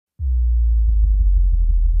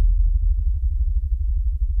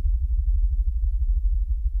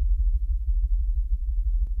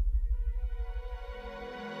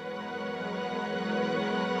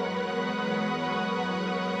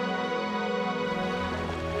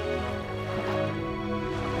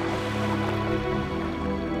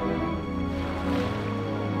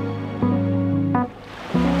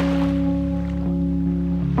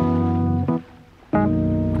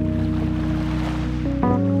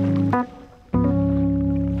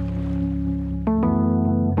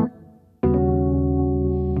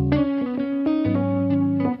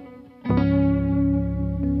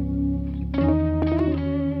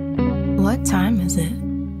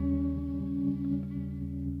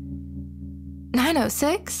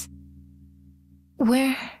906?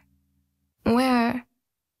 Where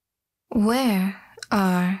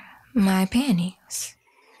are my panties?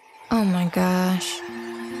 Oh my gosh,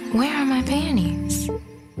 where are my panties?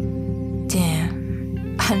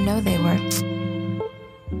 Damn, I know they were.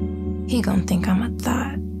 He gon' think I'm a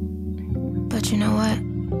thought. But you know what?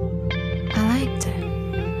 I liked it.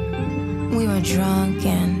 We were drunk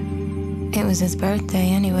and it was his birthday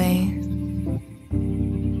anyway.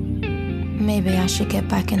 Maybe I should get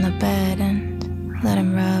back in the bed and let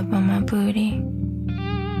him rub on my booty.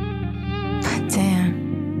 But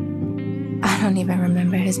damn, I don't even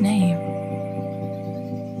remember his name.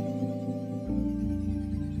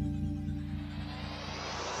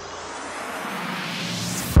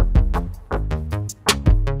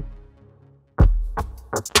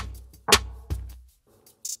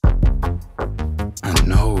 I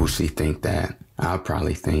know she think that. I'll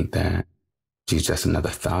probably think that she's just another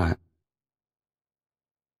thought.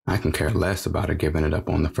 I can care less about her giving it up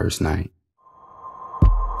on the first night.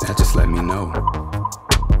 That just let me know.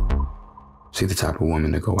 She's the type of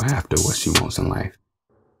woman to go after what she wants in life.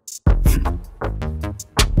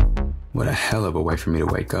 What a hell of a way for me to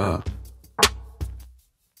wake up.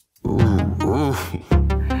 Ooh,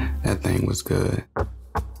 that thing was good.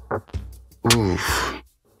 Ooh.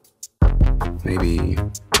 Maybe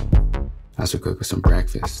I should cook her some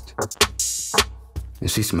breakfast. And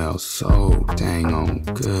she smells so dang on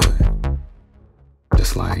good.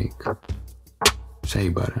 Just like shea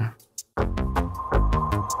butter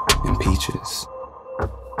and peaches.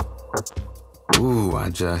 Ooh, I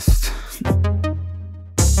just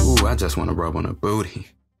want to rub on her booty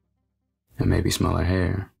and maybe smell her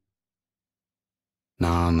hair.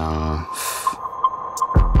 Nah.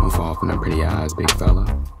 Don't fall from them pretty eyes, big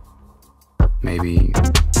fella. Maybe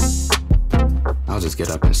I'll just get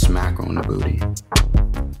up and smack her on the booty.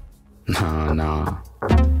 Nah,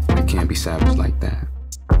 I can't be savage like that.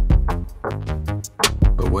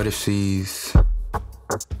 But what if she's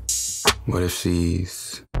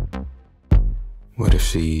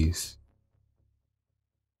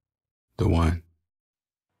the one?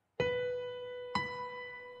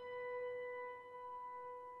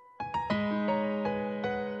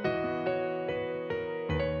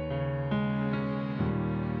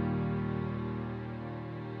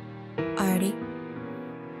 Artie,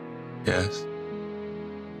 Yes.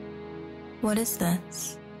 what is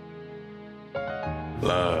this?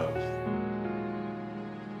 Love.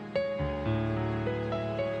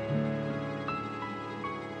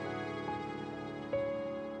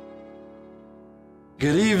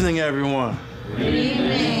 Good evening, everyone. Good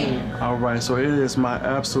evening. All right, so it is my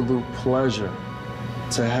absolute pleasure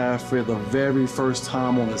to have for the very first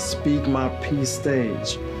time on the Speak My Peace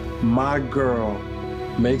stage, my girl.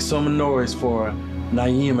 Make some noise for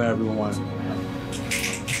Naima, everyone.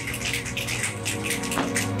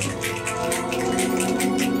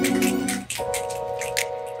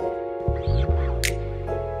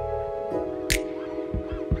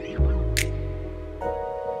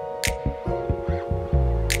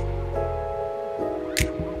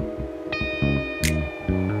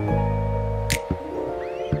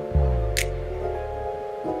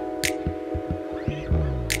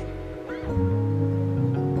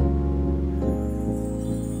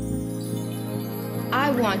 I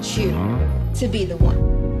want you to be the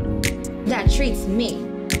one that treats me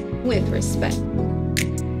with respect,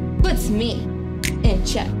 puts me in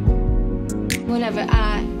check whenever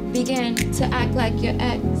I begin to act like your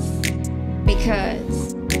ex,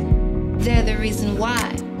 because they're the reason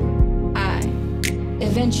why I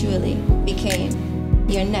eventually became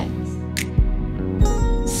your next.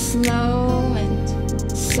 Slow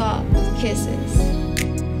and soft kisses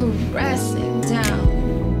caressing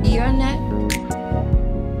down your neck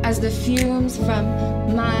as the fumes from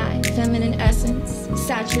my feminine essence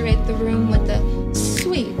saturate the room with a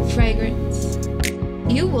sweet fragrance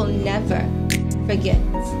you will never forget.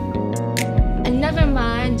 And never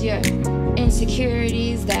mind your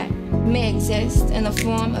insecurities that may exist in the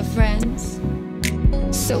form of friends.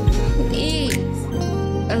 So please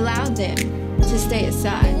allow them to stay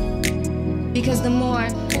aside, because the more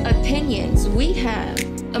opinions we have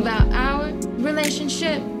about our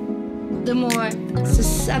relationship, the more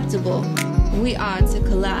susceptible we are to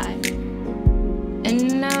collide.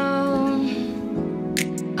 And no,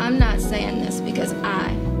 I'm not saying this because I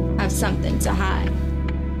have something to hide.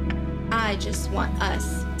 I just want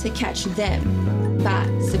us to catch them by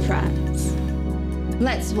surprise.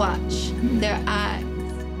 Let's watch their eyes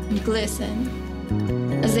glisten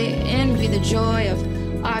as they envy the joy of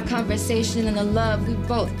our conversation and the love we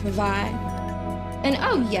both provide. And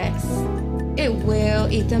oh yes, It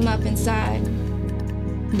will eat them up inside,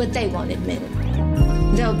 but they won't admit it.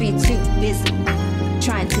 They'll be too busy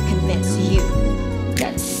trying to convince you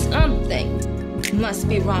that something must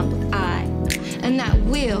be wrong with I, and that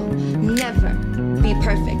we'll never be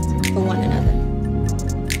perfect for one another.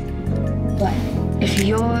 But if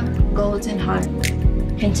your golden heart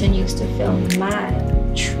continues to fill my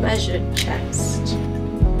treasured chest,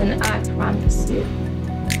 then I promise you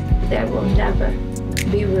there will never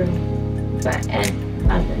be room for any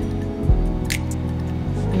other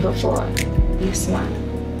before you smile.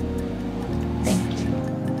 Thank you.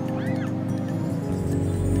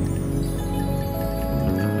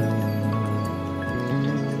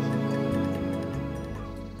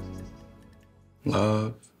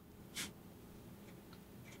 Love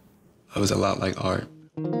is a lot like art.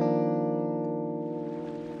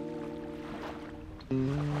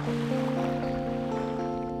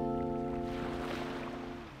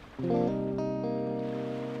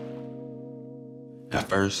 At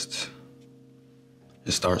first,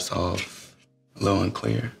 it starts off a little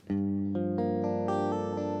unclear.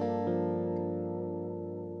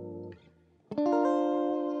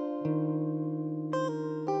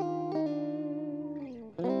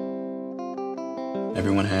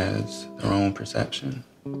 Everyone has their own perception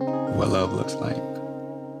of what love looks like.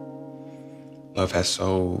 Love has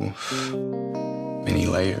so many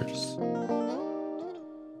layers.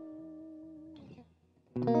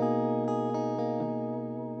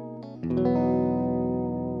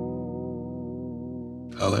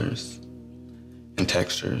 Colors and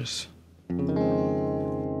textures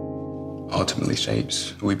ultimately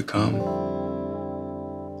shapes who we become.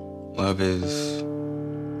 Love is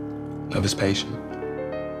patient.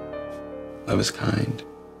 Love is kind.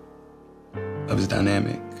 Love is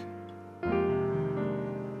dynamic.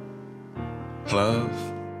 Love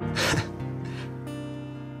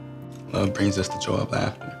brings us the joy of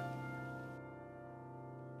laughter.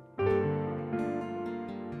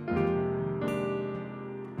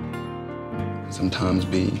 Sometimes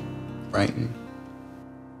be frightening.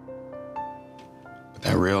 But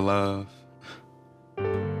that real love,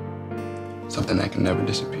 something that can never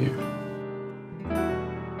disappear.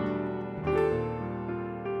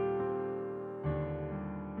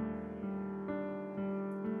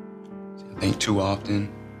 I think too often,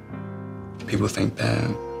 people think that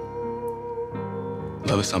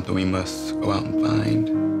love is something we must go out and find.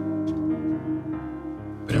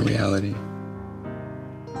 But in reality,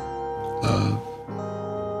 love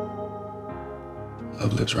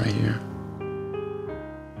lives right here.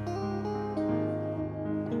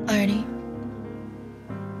 Artie.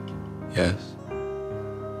 Yes.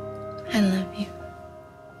 I love you.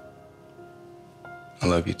 I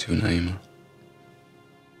love you too, Naima.